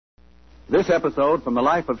This episode from the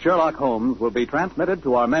life of Sherlock Holmes will be transmitted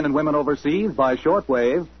to our men and women overseas by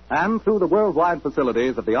shortwave and through the worldwide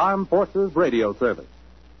facilities of the Armed Forces Radio Service.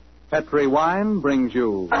 Petri Wine brings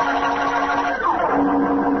you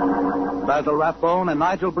Basil Rathbone and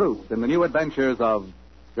Nigel Bruce in the new adventures of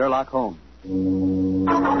Sherlock Holmes.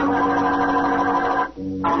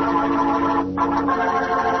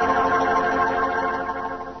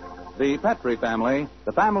 The Petri family,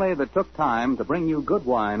 the family that took time to bring you good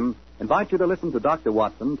wine, invite you to listen to Dr.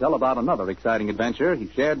 Watson tell about another exciting adventure he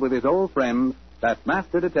shared with his old friend, that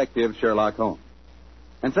master detective Sherlock Holmes.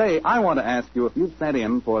 And say, I want to ask you if you've sent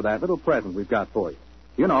in for that little present we've got for you.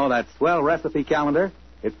 You know, that swell recipe calendar.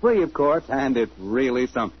 It's free, of course, and it's really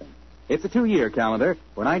something. It's a 2-year calendar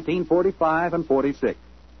for 1945 and 46,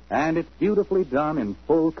 and it's beautifully done in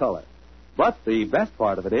full color. But the best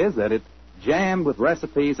part of it is that it's jammed with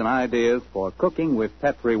recipes and ideas for cooking with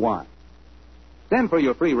Petri wine. Send for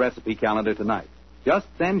your free recipe calendar tonight. Just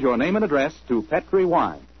send your name and address to Petri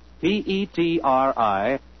Wine,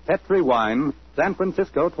 P-E-T-R-I, Petri Wine, San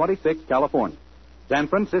Francisco 26, California. San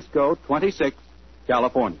Francisco 26,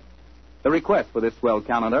 California. The requests for this swell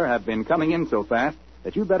calendar have been coming in so fast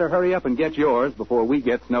that you better hurry up and get yours before we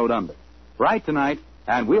get snowed under. Write tonight,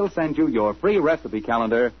 and we'll send you your free recipe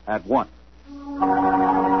calendar at once.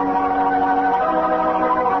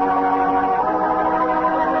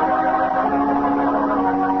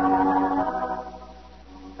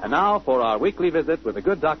 And now for our weekly visit with the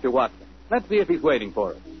good Dr. Watson. Let's see if he's waiting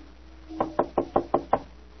for us. Good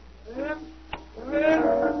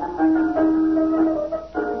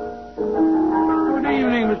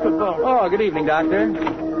evening, Mr. Thorne. Oh, good evening, Doctor.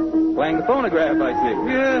 Playing the phonograph, I see.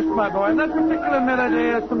 Yes, my boy. That particular melody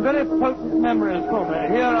has some very potent memories for me.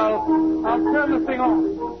 Here, I'll turn the thing on.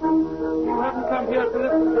 You haven't come here to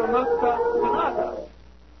listen to a Mozart sonata.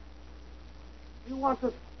 You want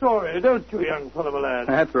a story, don't you, young fellow, lad?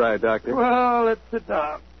 That's right, Doctor. Well, let's sit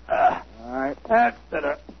down. All right. That's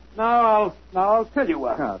better. Now I'll tell you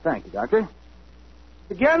what. Oh, thank you, Doctor.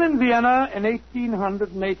 Began in Vienna in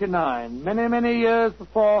 1889, many, many years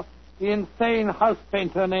before the insane house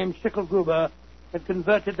painter named Schicklgruber had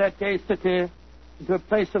converted that gay city into a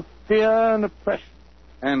place of fear and oppression.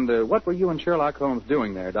 And what were you and Sherlock Holmes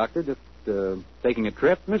doing there, Doctor? Just taking a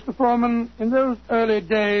trip? Mr. Foreman, in those early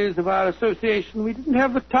days of our association, we didn't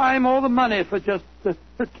have the time or the money for just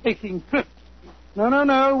taking trips.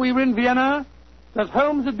 No. We were in Vienna because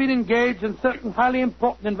Holmes had been engaged in certain highly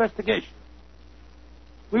important investigations.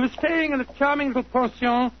 We were staying in a charming little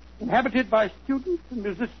pension inhabited by students and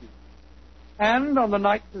musicians. And on the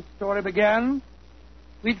night the story began,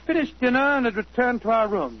 we'd finished dinner and had returned to our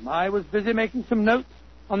room. I was busy making some notes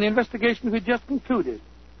on the investigation we'd just concluded.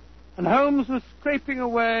 And Holmes was scraping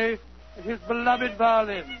away at his beloved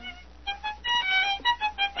violin.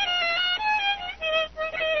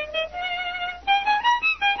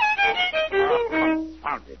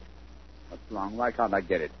 Found it. What's wrong? Why can't I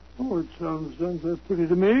get it? Oh, it sounds pretty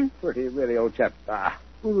to me. Pretty, really, old chap.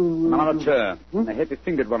 I'm on a chair. A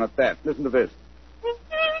heavy-fingered one at that. Listen to this.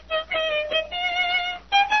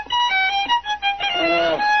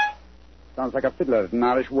 Oh, sounds like a fiddler at an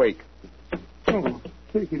Irish wake. Oh,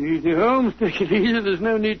 take it easy, Holmes. Take it easy. There's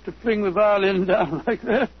no need to fling the violin down like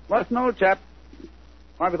that. What's an old chap?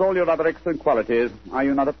 Why, with all your other excellent qualities, are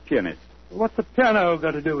you not a pianist? What's the piano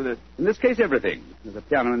got to do with it? In this case, everything. There's a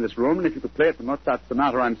piano in this room, and if you could play it, the Mozart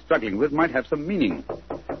sonata I'm struggling with might have some meaning.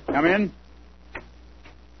 Come in.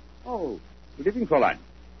 Oh, good evening, Fräulein.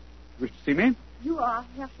 Wish to see me? You are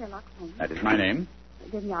Herr Sherlock Holmes. That is my name.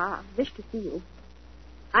 Then yeah, I wish to see you.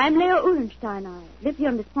 I'm Leo Uhlenstein. I live here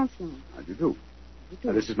in this pension. How do you do?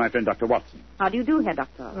 This is my friend, Dr. Watson. How do you do, Herr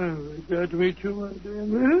Doctor? Glad to meet you, my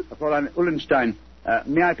dear. Fräulein Uhlenstein,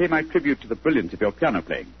 may I pay my tribute to the brilliance of your piano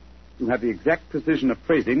playing? You have the exact precision of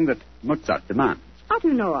phrasing that Mozart demands. How do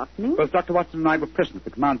you know of me? Both Dr. Watson and I were present at the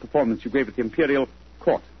command performance you gave at the Imperial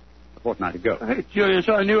Court a fortnight ago. Hey, Julius,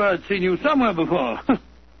 I knew I'd seen you somewhere before.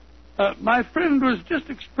 My friend was just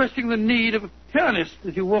expressing the need of a pianist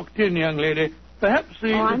as you walked in, young lady. Perhaps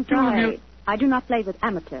I'm sorry. I do not play with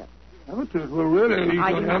amateurs. Amateurs? Well, really?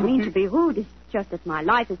 I do not mean to be rude. It's just that my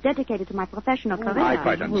life is dedicated to my professional career. I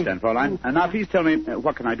quite understand, Fräulein. And now, please tell me,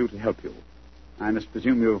 what can I do to help you? I must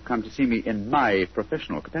presume you've come to see me in my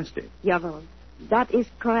professional capacity. Jawohl. That is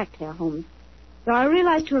correct, Herr Holmes. Though I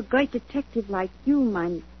realize to a great detective like you,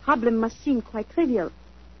 my problem must seem quite trivial.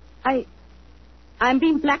 I'm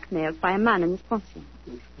being blackmailed by a man in this pension.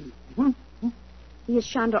 He is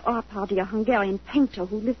Sándor Árpády, a Hungarian painter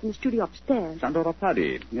who lives in the studio upstairs. Sándor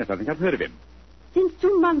Árpády? Yes, I think I've heard of him. Since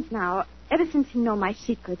 2 months now, ever since he know my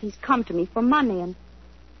secret, he's come to me for money, and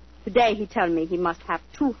Today he told me he must have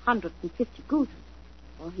 250 guldens,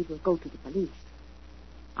 or he will go to the police.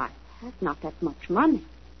 I have not that much money.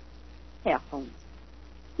 Herr Holmes,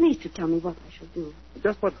 please to tell me what I shall do.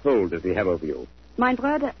 Just what hold does he have over you? My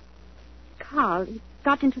brother, Karl, he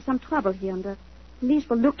got into some trouble here, and the police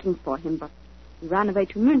were looking for him, but he ran away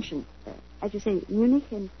to München. As you say,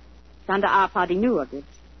 Munich, and Sander hardly knew of it.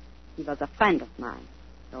 He was a friend of mine,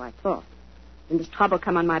 so I thought. When this trouble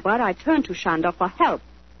came on my brother, I turned to Shandor for help.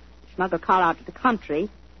 He smuggled Karl out of the country,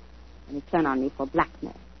 and he turned on me for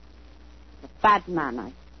blackmail. He's a bad man.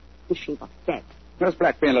 I wish he was dead. Most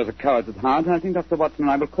blackmailers are cowards at heart. I think Dr. Watson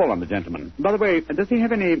and I will call on the gentleman. By the way, does he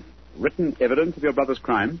have any written evidence of your brother's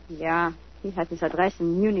crime? Yeah, he has his address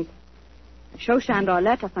in Munich. I show Shandor a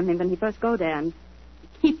letter from him when he first go there, and he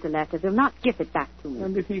keep the letter. Will not give it back to me.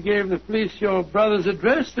 And if he gave the police your brother's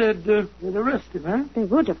address, they'd arrest him, eh? They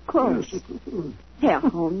would, of course. Herr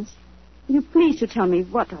Holmes, will you please to tell me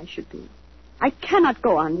what I should do? I cannot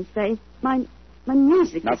go on this way. My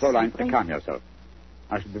music Now, is... Fräulein, calm yourself.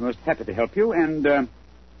 I shall be most happy to help you, and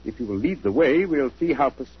if you will lead the way, we'll see how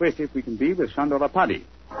persuasive we can be with Shandor Rapalli.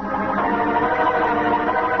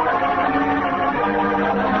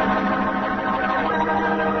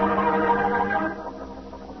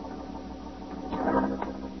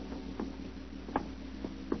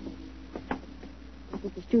 This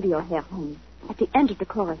is the studio, Herr Holmes, at the end of the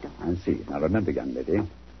corridor. I see. Now, remember, young lady,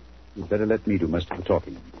 you'd better let me do most of the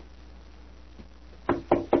talking.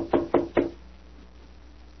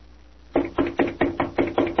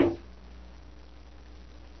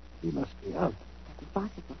 He must be out. That is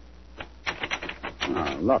possible.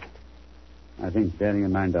 Ah, locked. I think, bearing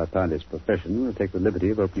in mind our pilot's profession, we'll take the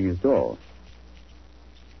liberty of opening his door.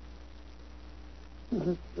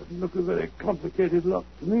 That doesn't look a very complicated lock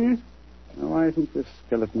to me. Oh, I think this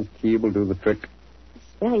skeleton key will do the trick. It's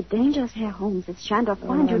very dangerous, Herr Holmes. If Shandor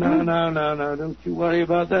finds you... No. Don't you worry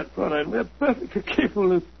about that, Fräulein. We're perfectly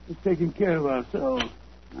capable of taking care of ourselves.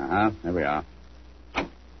 There we are.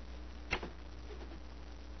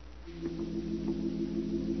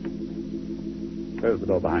 Close the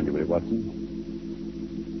door behind you, will you, Watson?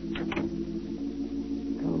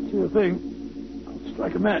 Can't see a thing. I'll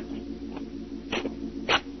strike a match.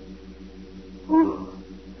 Oh,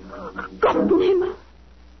 Gottenhimmel.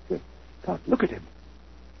 God, look at him.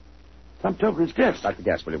 Thumped over his desk. Light the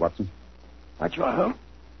gas, will you, Watson? Right you are, Holmes.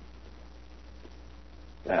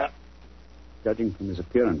 There. Judging from his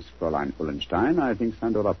appearance, Fräulein Ullenstein, I think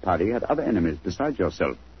Sandor Rapalli had other enemies besides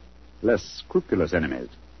yourself. Less scrupulous enemies.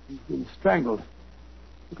 He's been strangled.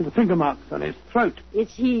 Look at the finger marks on his throat. Is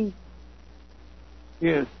he...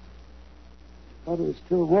 Yes. Body is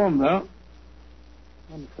still warm, though.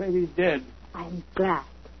 I'm afraid he's dead. I'm glad.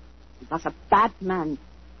 He was a bad man.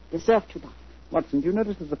 Deserved to die. Watson, do you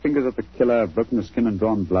notice that the fingers of the killer have broken the skin and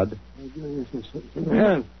drawn blood?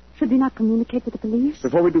 Yes. Should we not communicate with the police?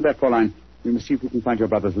 Before we do that, Fräulein, we must see if we can find your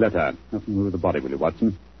brother's letter. Nothing to do with the body, will you,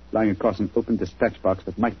 Watson? Lying across an open dispatch box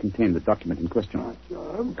that might contain the document in question.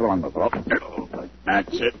 Come on, my fellow.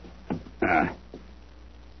 That's it.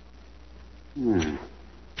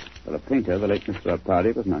 For a painter, the late Mr.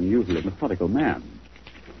 Rapalli was an unusually methodical man.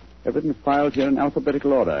 Everything filed here in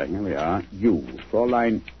alphabetical order. Here we are. You,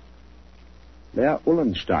 Fräulein Leah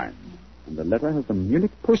Ullenstein. And the letter has the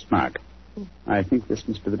Munich postmark. I think this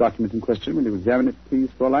must be the document in question. Will you examine it, please,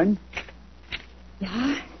 Fräulein?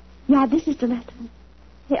 Yeah, this is the letter.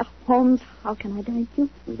 Herr Holmes, how can I thank you?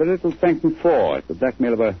 There's very little to thank me for. If the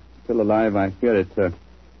blackmailer were still alive, I fear it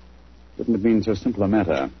wouldn't have been so simple a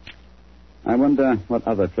matter. I wonder what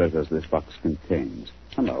other treasures this box contains.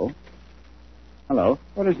 Hello?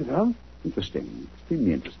 What is it, Holmes? Interesting.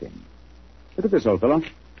 Extremely interesting. Look at this, old fellow.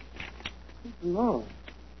 No.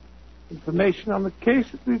 Information on the case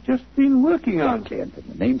that we've just been working on. Exactly, and from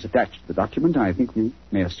the names attached to the document, I think we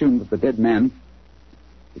may assume that the dead man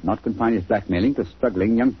did not confine his blackmailing to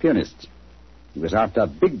struggling young pianists. He was after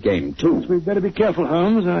big game, too. We'd better be careful,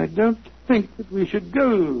 Holmes. I don't think that we should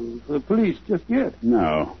go for the police just yet.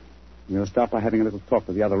 No. We'll start by having a little talk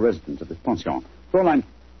with the other residents of this pension. Fräulein,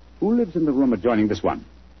 who lives in the room adjoining this one?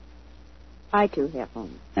 I too, Herr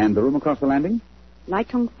Holmes. And the room across the landing? Lai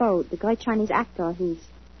Tong-fo, the great Chinese actor. He's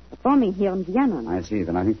performing here in Vienna. I see.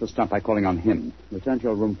 Then I think we'll start by calling on him. Return to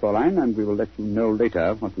your room, Fräulein, and we will let you know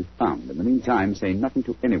later what we found. In the meantime, say nothing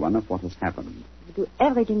to anyone of what has happened. I'll do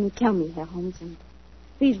everything you tell me, Herr Holmes. And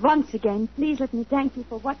please, once again, please let me thank you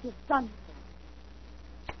for what you've done.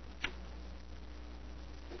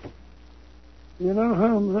 You know,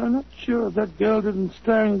 Holmes, I'm not sure that girl didn't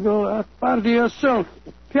strangle Arpardi herself.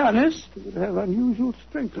 The pianist would have unusual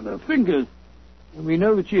strength in her fingers. And we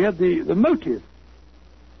know that she had the motive.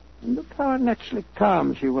 And look how naturally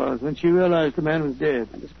calm she was when she realized the man was dead.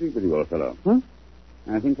 I disagree with you, old fellow. Huh?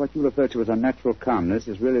 I think what you refer to as unnatural calmness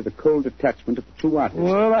is really the cold detachment of the true artist.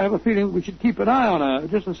 Well, I have a feeling we should keep an eye on her,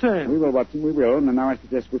 just the same. We will, Watson, we will. And now I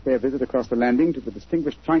suggest we pay a visit across the landing to the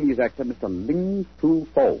distinguished Chinese actor, Mr. Ling Tu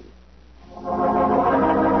Fo.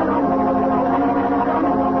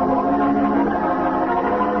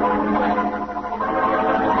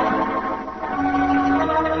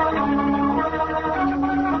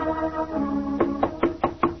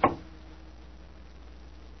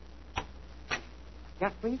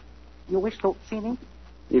 Yes, please. You wish to see me?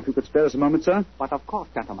 If you could spare us a moment, sir. But of course,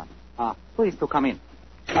 gentlemen. Please to come in.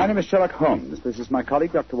 My name is Sherlock Holmes. This is my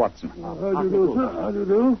colleague, Dr. Watson. How do you do, sir? How do you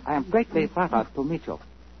do? I am greatly flattered to meet you.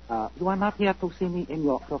 You are not here to see me in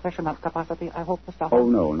your professional capacity, I hope, Mr. Oh,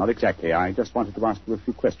 Holmes? no, not exactly. I just wanted to ask you a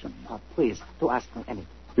few questions. Please, to ask me anything.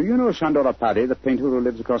 Do you know Shandora Paddy, the painter who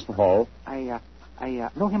lives across the hall? I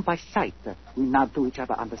know him by sight. We nod to each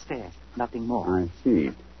other on the stairs. Nothing more. I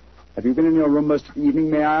see. Have you been in your room most of the evening,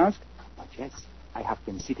 may I ask? But yes, I have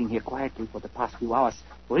been sitting here quietly for the past few hours,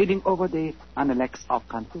 reading over the Analects of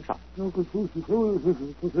Confucius. May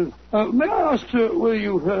I ask, sir, whether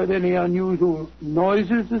you heard any unusual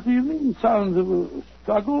noises this evening? Sounds of a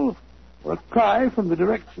struggle or a cry from the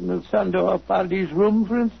direction of Sandor Paddy's room,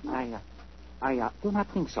 for instance? I do not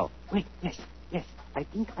think so. Wait, yes. I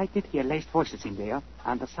think I did hear laced voices in there,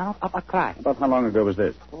 and the sound of a cry. About how long ago was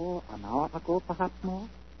this? Oh, an hour ago, perhaps more.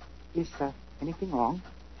 Is anything wrong?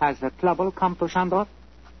 Has trouble come to Shandor?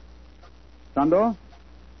 Sandor?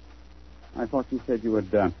 I thought you said you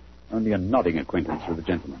had only a nodding acquaintance with the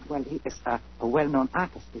gentleman. Well, he is a well-known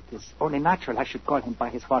artist. It is only natural I should call him by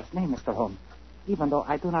his false name, Mr. Holmes, even though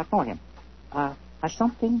I do not know him. Has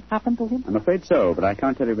something happened to him? I'm afraid so, but I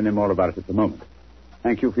can't tell you any more about it at the moment.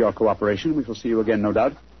 Thank you for your cooperation. We shall see you again, no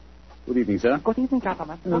doubt. Good evening, sir. Good evening,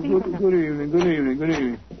 gentlemen. Good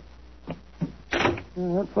evening.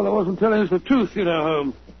 That fellow wasn't telling us the truth, you know,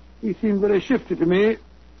 Holmes. He seemed very shifty to me.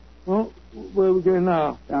 Well, where are we going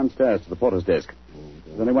now? Downstairs to the porter's desk.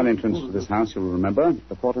 There's only one entrance to this house, you'll remember.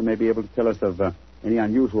 The porter may be able to tell us of any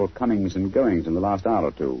unusual comings and goings in the last hour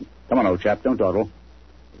or two. Come on, old chap, don't dawdle.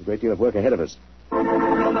 There's a great deal of work ahead of us.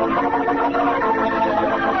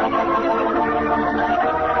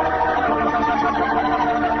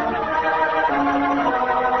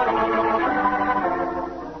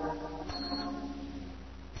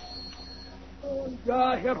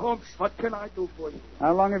 Herr Holmes, what can I do for you?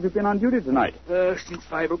 How long have you been on duty tonight? Since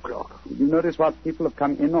 5 o'clock. Did you notice what people have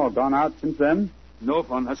come in or gone out since then? No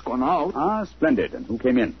one has gone out. Ah, splendid. And who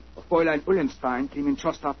came in? Fräulein Ullenstein came in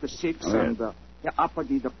just after 6, Oh, yes. and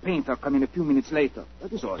Uppity, the painter, came in a few minutes later.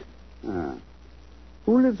 That is all. Ah.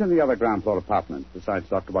 Who lives in the other ground floor apartment besides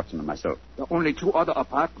Dr. Watson and myself? There are only 2 other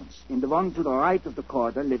apartments. In the one to the right of the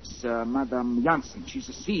corridor lives Madame Janssen. She's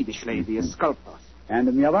a Swedish lady, a sculptor. And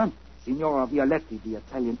in the other? Signora Violetti, the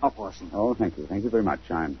Italian opera singer. Oh, thank you. Thank you very much.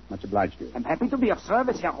 I'm much obliged to you. I'm happy to be of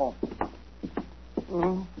service, Herr Holmes.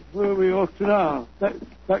 Oh, where are we off to now?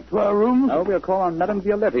 Back to our rooms? Oh, we'll call on Madame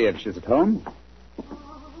Violetti if she's at home.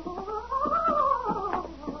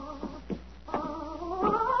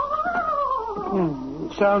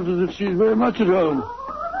 It sounds as if she's very much at home.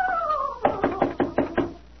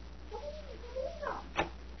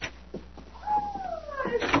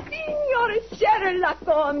 Sherlock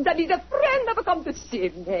Holmes, that is a friend have come to see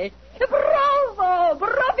me. Bravo!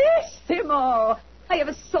 Bravissimo! I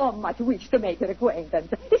have so much wish to make your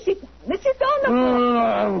acquaintance. Sit down. No,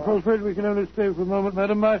 I'm afraid we can only stay for a moment,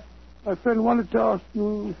 madam. My friend wanted to ask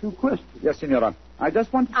you a few questions. Yes, Signora. I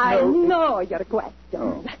just wanted to know... I know your question.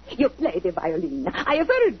 Oh. You play the violin. I have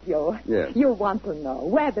heard you. Yes. You want to know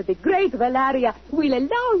whether the great Valeria will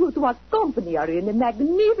allow you to accompany her in the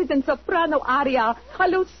magnificent soprano aria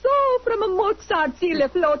allo so from Mozart's Il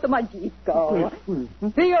Flauto Magico.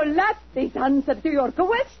 Violetti's answer to your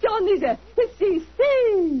question is si.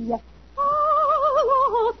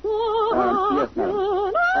 Yes,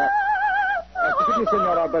 ma'am. Excuse me,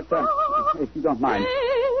 Signora, but if you don't mind...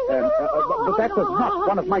 but that was not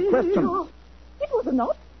one of my questions. It was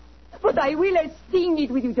not. But I will sing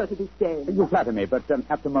it with you just the same. You flatter me, but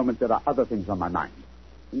at the moment there are other things on my mind.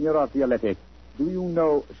 Signora Violetti, do you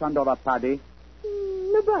know Shandora Paddy?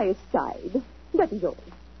 By his side. That is all.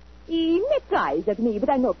 He makes eyes at me, but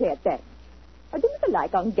I no pay attention. I do not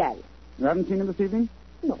like on gal. You haven't seen him this evening?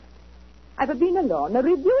 No. I've been alone,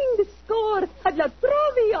 reviewing the score at La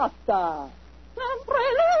Traviata. I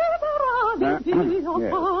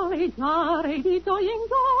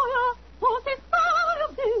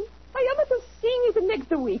am to sing it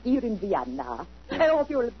next week here in Vienna. I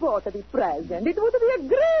hope you'll both be present. It would be a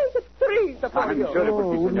great treat for I'm you. sure it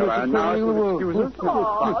would be, Senora. Now, if you'll excuse us.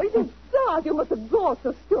 Oh, it is sad you must go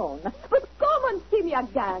so soon. But come and see me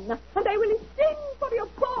again, and I will sing for you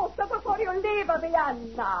both before you leave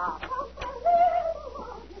Vienna.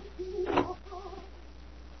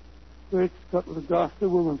 Great Scott, the ghastly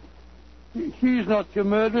woman. She's not your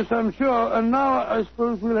murderess, I'm sure. And now I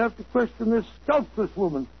suppose we'll have to question this sculptress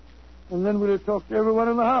woman. And then we'll talk to everyone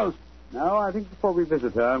in the house. No, I think before we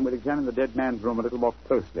visit her, we'll examine the dead man's room a little more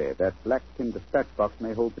closely. That black tin dispatch box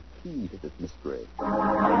may hold the key to this mystery.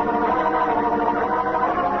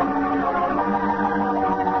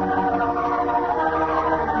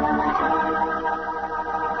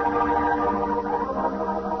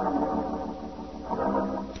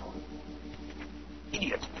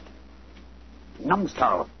 Idiot.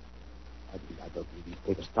 Numbskull. I don't read these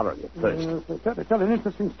papers thoroughly at first. They try to tell an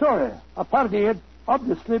interesting story. A party had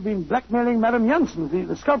obviously been blackmailing Madame Janssen,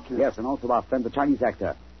 the sculptor. Yes, and also our friend, the Chinese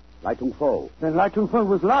actor, Lai Tung Fo. Then Lai Tung Fo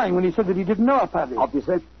was lying when he said that he didn't know a party.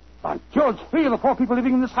 Obviously. By George, 3 of the 4 people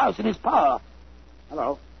living in this house in his power.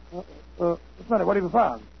 Hello. What's the matter? What have you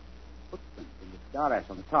found? Footprints in the star ash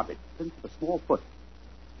on the carpet. Prints of a small foot,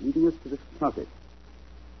 leading us to this closet.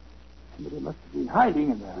 Somebody must have been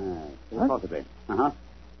hiding in there. Very possibly. Uh-huh.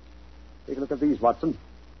 Take a look at these, Watson.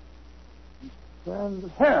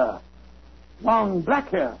 And hair. Long black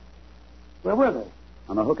hair. Where were they?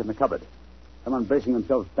 On a hook in the cupboard. Someone bracing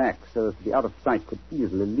themselves back so as to be out of sight could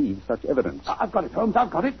easily leave such evidence. I've got it, Holmes.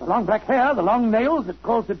 I've got it. The long black hair, the long nails that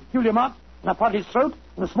caused the peculiar marks on a party's throat,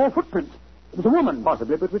 and a small footprint. It was a woman.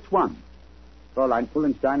 Possibly, but which one? Fräulein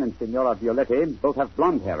Fullenstein and Signora Violetti both have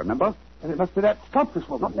blonde hair, remember? And it must be that sculptress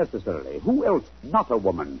woman. Not necessarily. Who else, not a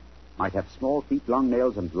woman, might have small feet, long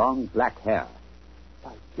nails, and long black hair?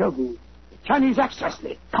 By Jove, the Chinese actress.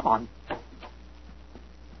 Come on.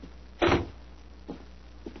 I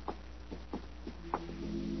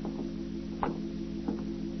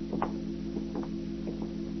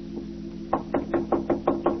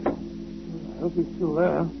hope he's still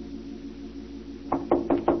there.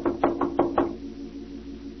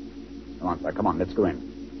 Come on, sir. Come on. Let's go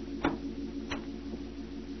in.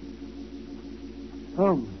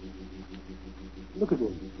 Holmes, look at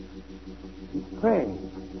him. He's praying.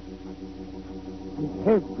 His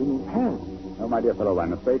head's in his hand. Oh, my dear fellow,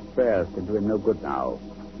 I'm afraid prayers can do him no good now.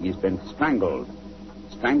 He's been strangled.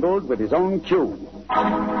 Strangled with his own cue.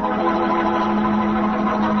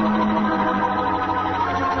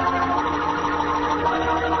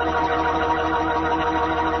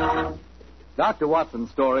 Dr.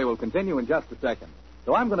 Watson's story will continue in just a second.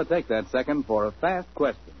 So I'm going to take that second for a fast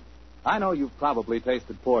question. I know you've probably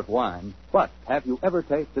tasted port wine, but have you ever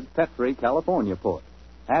tasted Petri California port?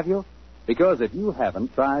 Have you? Because if you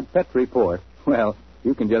haven't tried Petri port, well,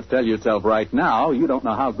 you can just tell yourself right now you don't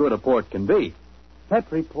know how good a port can be.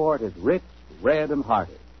 Petri port is rich, red, and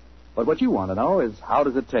hearty. But what you want to know is, how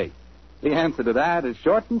does it taste? The answer to that is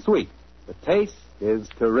short and sweet. The taste is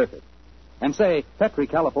terrific. And say, Petri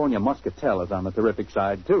California Muscatel is on the terrific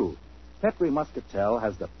side, too. Petri Muscatel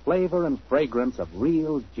has the flavor and fragrance of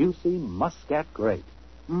real, juicy Muscat grape.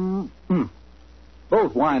 Mm-hmm.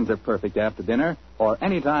 Both wines are perfect after dinner or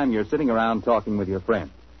any time you're sitting around talking with your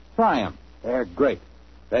friends. Try them. They're great.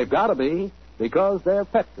 They've got to be, because they're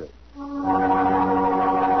Petri.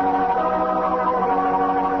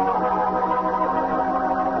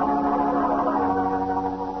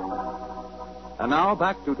 And now,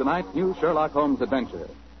 back to tonight's new Sherlock Holmes adventure.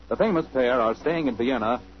 The famous pair are staying in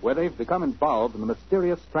Vienna, where they've become involved in the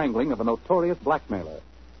mysterious strangling of a notorious blackmailer.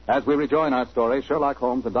 As we rejoin our story, Sherlock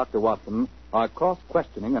Holmes and Dr. Watson are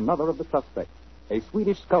cross-questioning another of the suspects, a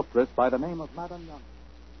Swedish sculptress by the name of Madame Janssen.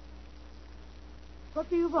 What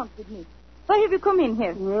do you want with me? Why have you come in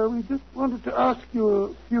here? Well, we just wanted to ask you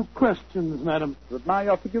a few questions, madam. To admire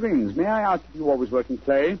your figurines, may I ask if you always work in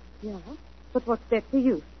clay? Yeah. But what's that for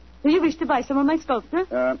you? Do you wish to buy some of my sculpture?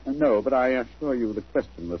 No, but I assure you the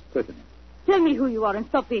question was pertinent. Tell me who you are and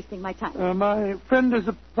stop wasting my time. My friend is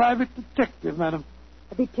a private detective, madam.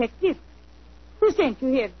 A detective? Who sent you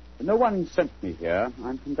here? No one sent me here.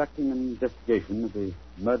 I'm conducting an investigation of the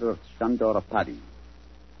murder of Sandor Apadi.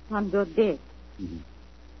 Sandor dead. Mm-hmm.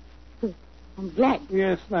 Good. I'm glad.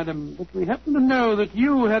 Yes, madam, but we happen to know that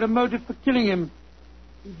you had a motive for killing him.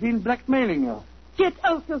 He's been blackmailing you. Get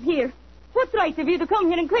out of here. What right have you to come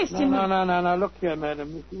here and question me? No. Look here,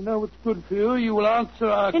 madam. If you know what's good for you, you will answer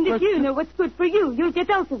our And question. if you know what's good for you, you'll get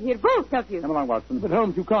out of here, both of you. Come along, Watson. But,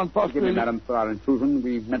 Holmes, you can't possibly... Forgive me, madam, for our intrusion.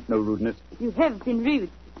 We meant no rudeness. You have been rude.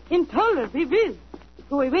 Intolerably rude.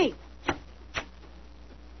 Go away.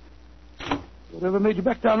 Whatever made you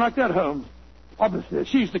back down like that, Holmes? Obviously,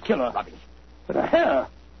 she's the killer. Rubbish. But her hair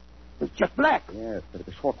was jet black. Yes, but it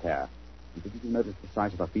was short hair. And didn't you notice the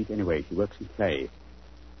size of her feet anyway? She works in clay. If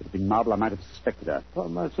it had been marble, I might have suspected her.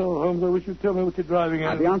 Upon my soul, Holmes, I wish you'd tell me what you're driving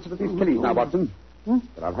at. The answer to these please now, Watson.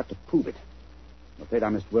 But I'll have to prove it. I'm afraid I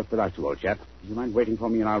must work without you, old chap. Do you mind waiting for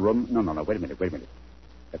me in our room? No. Wait a minute.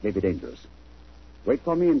 That may be dangerous. Wait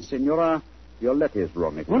for me in Signora Violetti's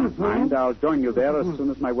room, if you don't mind. I'll join you there as soon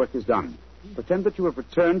as my work is done. Pretend that you have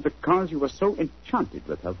returned because you were so enchanted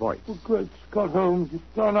with her voice. Oh, great Scott, Holmes. You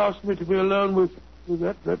can't ask me to be alone with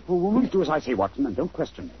that dreadful woman. Please do as I say, Watson, and don't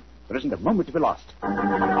question me. There isn't a moment to be lost.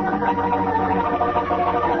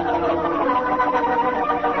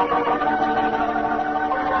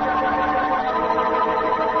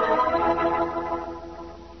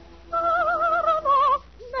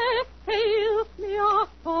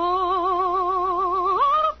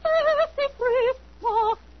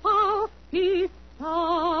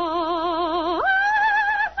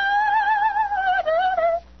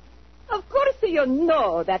 You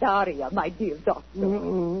know that aria, my dear doctor.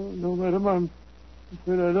 No, madam, I'm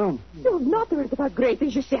afraid I don't. You've not heard of our great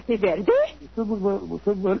Giuseppe Verdi? Well,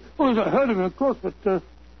 I heard of him, of course, but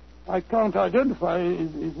I can't identify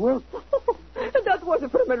his work. That was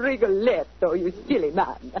from a Rigoletto, you silly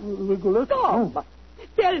man. Rigoletto? Come,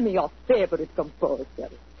 tell me your favorite composer.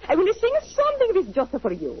 I will sing something that is just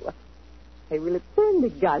for you. I will turn the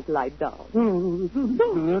gas light down.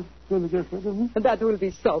 That will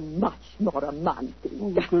be so much more romantic.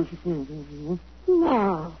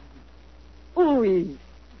 Now, who is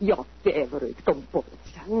your favorite composer?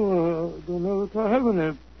 Oh, I don't know if I have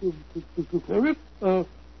any favorite.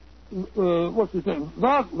 What's his name?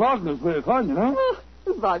 Wagner's very fine, you know.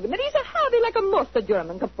 Wagner is a heavy like most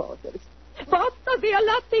German composers. But the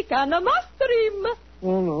Alatti can master him.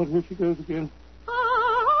 Oh, Lord, here she goes again.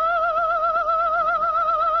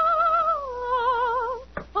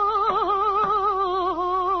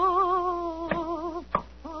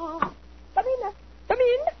 Come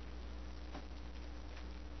in.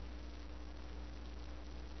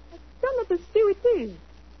 I cannot see who it is.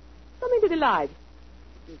 Come into the light.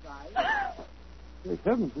 Great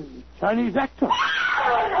heavens, it's a Chinese actor.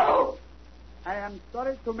 I am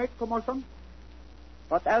sorry to make commotion,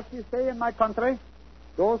 but as we say in my country,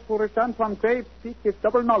 those who return from grave speak with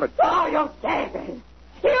double knowledge. Oh, you devil!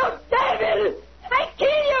 You devil! I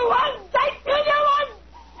kill you once! I kill you once!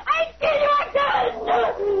 I kill you again!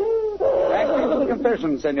 Thank you for the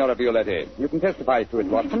confession, Senora Violetti. You can testify to it,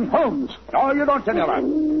 Watson. Holmes! No, you don't, Senora.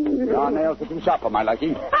 Your nails are too sharp for my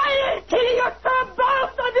liking. I'll kill you, sir,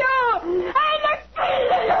 both of you! I'll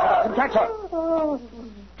kill you! Catch her!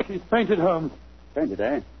 She's fainted, Holmes. Fainted,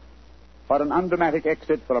 eh? What an undramatic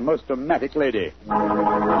exit for a most dramatic lady.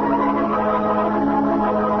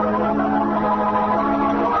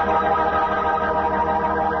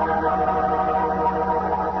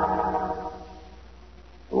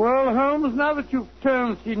 Well, Holmes, now that you've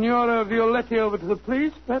turned Signora Violetti over to the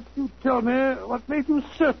police, perhaps you tell me what made you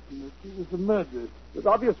certain that she was the murderer. It was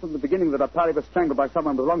obvious from the beginning that Apari was strangled by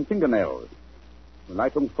someone with long fingernails. When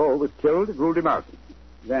Leitung Fo was killed, it ruled him out.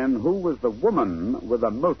 Then who was the woman with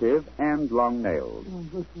a motive and long nails? Oh,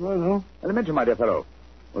 that's right, huh? Elementary, my dear fellow.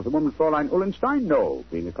 Was the woman Fräulein Ullenstein? No.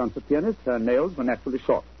 Being a concert pianist, her nails were naturally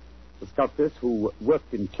short. The sculptress who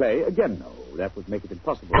worked in clay? Again, no. That would make it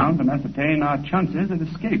impossible. Count and ascertain our chances of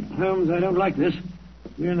escape. Holmes, I don't like this.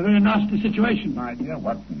 We're in a very nasty situation. My dear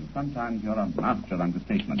Watson, sometimes you're a master of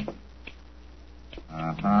understatement.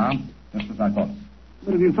 Aha. Just as I thought.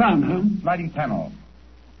 What have you found, Holmes? Sliding panel.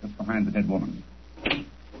 Just behind the dead woman.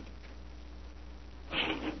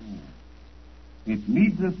 It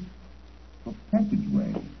leads us to a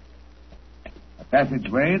passageway. A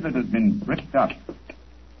passageway that has been bricked up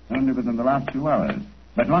only within the last few hours.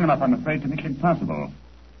 But long enough, I'm afraid, to make it impossible.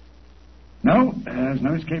 No, there's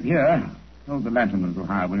no escape here. Hold the lantern a little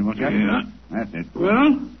higher, will you, Wiltshire? Yeah. That's it.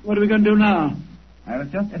 Well, what are we going to do now? I was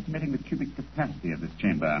just estimating the cubic capacity of this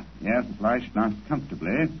chamber. Yes, the fly should last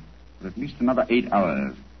comfortably for at least another 8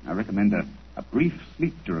 hours. I recommend a brief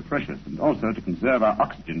sleep to refresh us and also to conserve our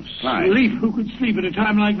oxygen supply. Sleep? Who could sleep at a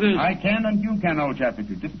time like this? I can and you can, old chap, if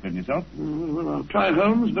you discipline yourself. Well, I'll try,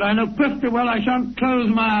 Holmes, but I know perfectly well I shan't close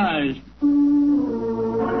my eyes.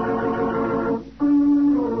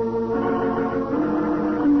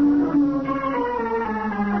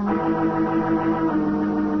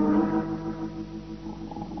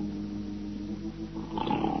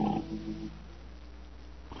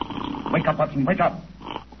 Wake up, Watson, wake up.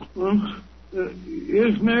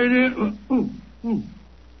 Yes, Mary dear.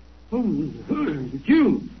 It's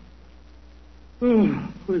you.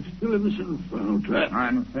 We're still in this infernal trap.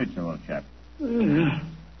 I'm afraid so, old chap.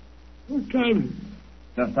 What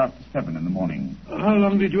just after 7 in the morning. How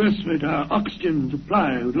long did you estimate our oxygen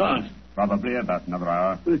supply would last? Probably about another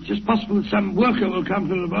hour. Well, it's just possible that some worker will come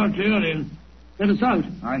to the laboratory early and let us out.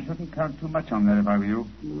 I shouldn't count too much on that if I were you.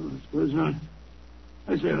 Oh, I suppose not.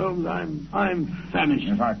 I say, Holmes, I'm famished.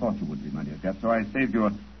 Yes, I thought you would be, my dear chap. So I saved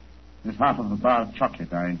you this half of a bar of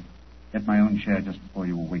chocolate. I get my own share just before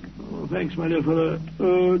you awakened. Oh, thanks, my dear fellow.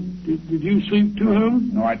 Did you sleep too,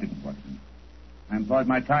 Holmes? No, I didn't, Watson. I employed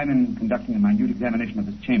my time in conducting a minute examination of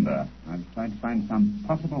this chamber. I was trying to find some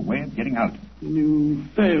possible way of getting out. And you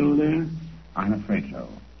failed there? I'm afraid so.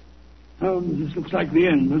 Holmes, this looks like the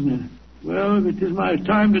end, doesn't it? Well, if it is my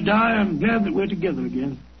time to die, I'm glad that we're together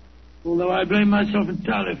again. Although I blame myself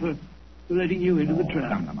entirely for letting you into the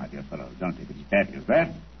trap. Come now, my dear fellow. Don't take it as badly as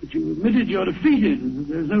that. But you admitted you're defeated, and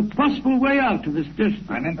that there's no possible way out of this destiny.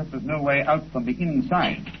 I meant that there's no way out from the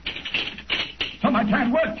inside. So my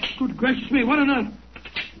plan worked. Good gracious me, what on earth?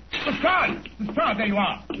 Lestrade, there you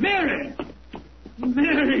are. Mary!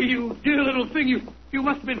 Mary, you dear little thing, you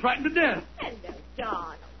must have been frightened to death. Hello,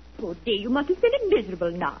 John. Poor dear, you must have spent a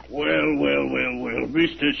miserable night. Well.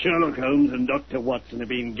 Mr. Sherlock Holmes and Dr. Watson have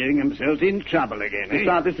been getting themselves in trouble again, eh?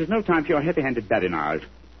 Lestrade, this is no time for your heavy-handed badinage.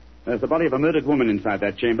 There's the body of a murdered woman inside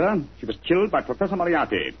that chamber. She was killed by Professor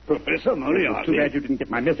Moriarty. Professor Moriarty? It's too bad you didn't get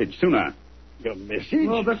my message sooner. Your message?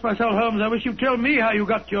 Oh, bless myself, Holmes. I wish you'd tell me how you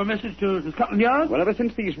got your message to Scotland Yard. Well, ever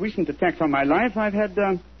since these recent attacks on my life, I've had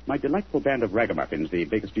my delightful band of ragamuffins, the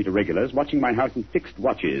Baker Street Irregulars, watching my house in fixed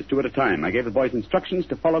watches, 2 at a time. I gave the boys instructions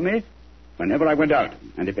to follow me whenever I went out.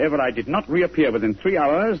 And if ever I did not reappear within 3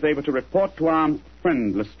 hours, they were to report to our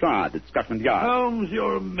friend Lestrade at Scotland Yard. Holmes,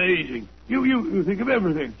 you're amazing. You think of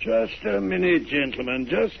everything. Just a minute, gentlemen,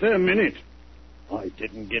 just a minute. I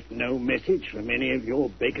didn't get no message from any of your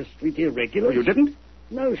Baker Street irregulars. Oh, you didn't?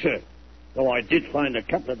 No, sir. Though I did find a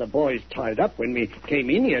couple of the boys tied up when we came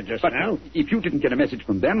in here just now. If you didn't get a message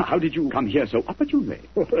from them, how did you come here so opportunely?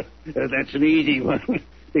 That's an easy one.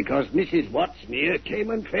 Because Mrs. Watson here came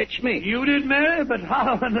and fetched me. You did, Mary? But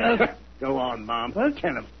how on earth? Go on, Mom. Tell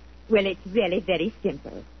him. Well, it's really very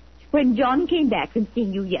simple. When John came back from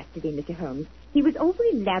seeing you yesterday, Mr. Holmes, he was over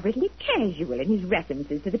elaborately casual in his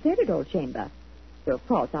references to the Peridot chamber. So, of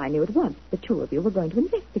course, I knew at once the two of you were going to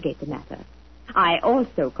investigate the matter. I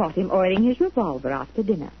also caught him oiling his revolver after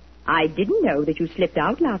dinner. I didn't know that you slipped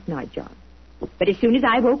out last night, John. But as soon as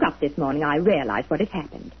I woke up this morning, I realized what had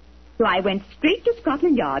happened. So I went straight to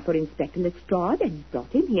Scotland Yard for Inspector Lestrade and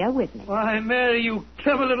brought him here with me. Why, Mary, you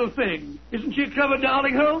clever little thing. Isn't she a clever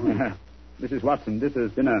darling, Holmes? Mrs. Watson, this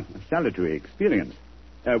has been a salutary experience.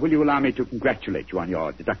 Will you allow me to congratulate you on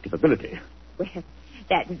your deductive ability? Well,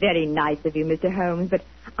 that's very nice of you, Mr. Holmes, but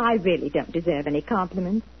I really don't deserve any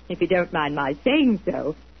compliments, if you don't mind my saying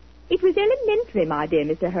so. It was elementary, my dear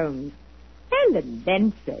Mr. Holmes.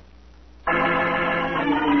 Elementary.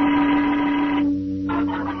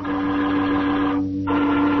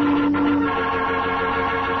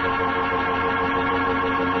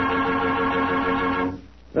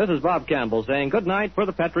 This is Bob Campbell saying good night for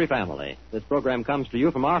the Petrie family. This program comes to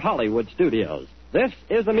you from our Hollywood studios. This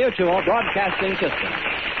is the Mutual Broadcasting System.